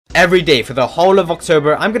Every day for the whole of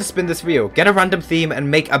October, I'm gonna spin this wheel, get a random theme,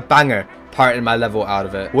 and make a banger part in my level out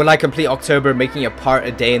of it. Will I complete October making a part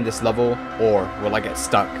a day in this level, or will I get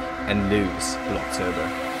stuck and lose Blocktober?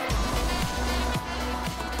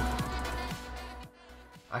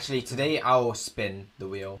 Actually, today I'll spin the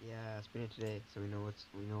wheel. Yeah, spin it today, so we know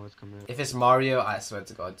what's coming up. If it's Mario, I swear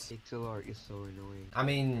to God. Pixel art is so annoying. I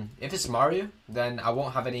mean, if it's Mario, then I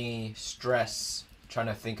won't have any stress trying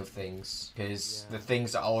to think of things, because the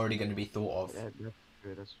things are already going to be thought of. Yeah, that's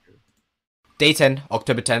true, that's true. Day 10,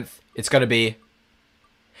 October 10th, it's going to be...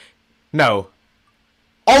 No.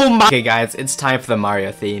 Oh my... Okay guys, it's time for the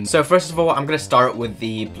Mario theme. So first of all, I'm going to start with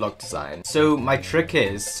the block design. So my trick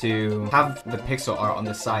is to have the pixel art on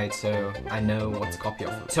the side so I know what to copy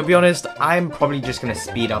off of. To be honest, I'm probably just going to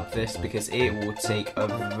speed up this because it will take a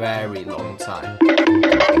very long time.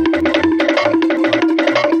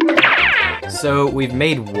 So we've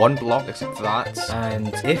made one block except for that,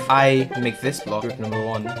 and if I make this block group number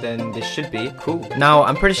 1, then this should be cool. Now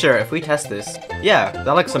I'm pretty sure if we test this, yeah,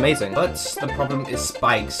 that looks amazing. But the problem is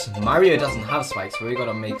spikes. Mario doesn't have spikes, so we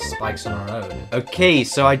gotta make spikes on our own. Okay,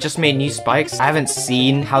 so I just made new spikes. I haven't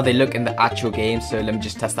seen how they look in the actual game, so let me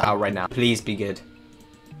just test that out right now. Please be good.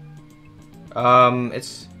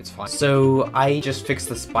 It's fine. So I just fixed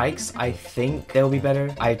the spikes. I think they'll be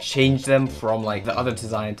better. I changed them from like the other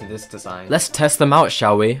design to this design. Let's test them out,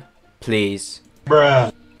 shall we? Please.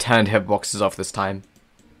 Bruh. Turned hitboxes off this time.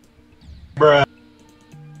 Bruh.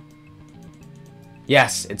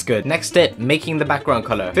 Yes, it's good. Next step, making the background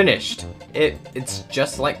color. Finished. It's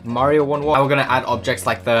just like Mario 1 Now we're gonna add objects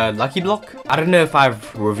like the Lucky Block. I don't know if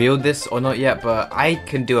I've revealed this or not yet, but I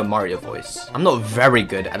can do a Mario voice. I'm not very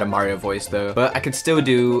good at a Mario voice though, but I can still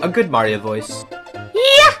do a good Mario voice.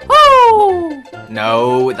 Yahoo!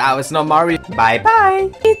 No, that was not Mario. Bye bye.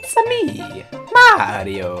 It's a me,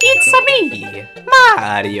 Mario. It's a me,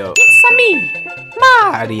 Mario. It's a me,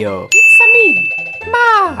 Mario. It's a me,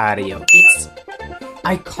 Mario.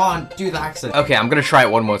 I can't do the accent. Okay, I'm gonna try it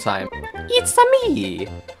one more time. It's a me.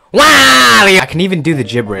 Wow! I can even do the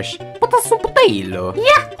gibberish.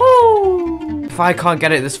 Yahoo! If I can't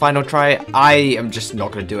get it this final try, I am just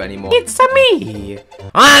not gonna do it anymore. It's a me.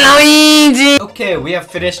 Okay, we have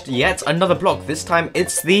finished yet another block. This time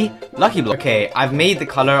it's the Lucky Block. Okay, I've made the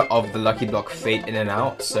color of the Lucky Block fade in and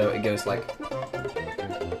out, so it goes like...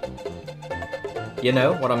 You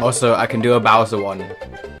know what I'm... Also, I can do a Bowser one.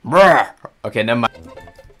 Bruh. Okay, never mind.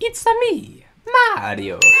 It's a me,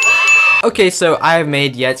 Mario. Okay, so I have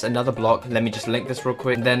made yet another block. Let me just link this real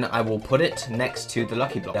quick. Then I will put it next to the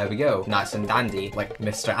Lucky Block. There we go. Nice and dandy, like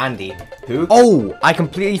Mr. Andy. Who? Oh, I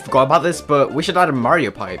completely forgot about this, but we should add a Mario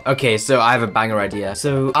pipe. Okay, so I have a banger idea.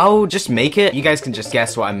 So I'll just make it. You guys can just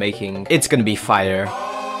guess what I'm making. It's gonna be fire.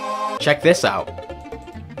 Check this out.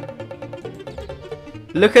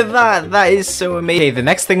 Look at that, that is so amazing. Okay, the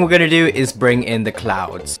next thing we're gonna do is bring in the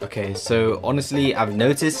clouds. Okay, so honestly, I've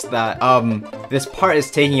noticed that this part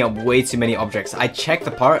is taking up way too many objects. I checked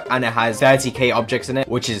the part and it has 30k objects in it,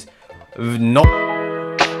 which is not...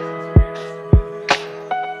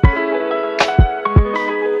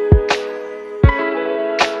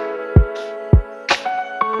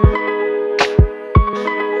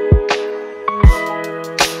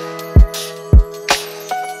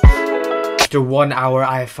 After 1 hour,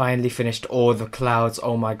 I have finally finished all the clouds.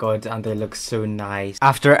 Oh my god, and they look so nice.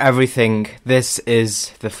 After everything, this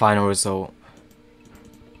is the final result.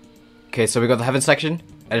 Okay, so we got the heaven section,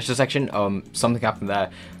 editor section, something happened there.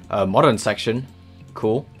 Modern section,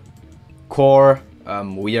 cool. Core,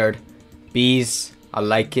 weird. Bees, I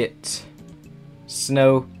like it.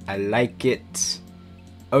 Snow, I like it.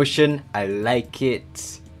 Ocean, I like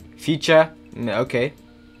it. Future, okay.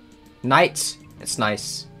 Night, it's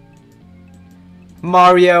nice.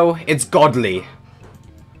 Mario, it's godly.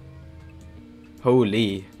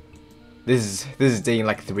 Holy. This is taking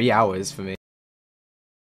like 3 hours for me.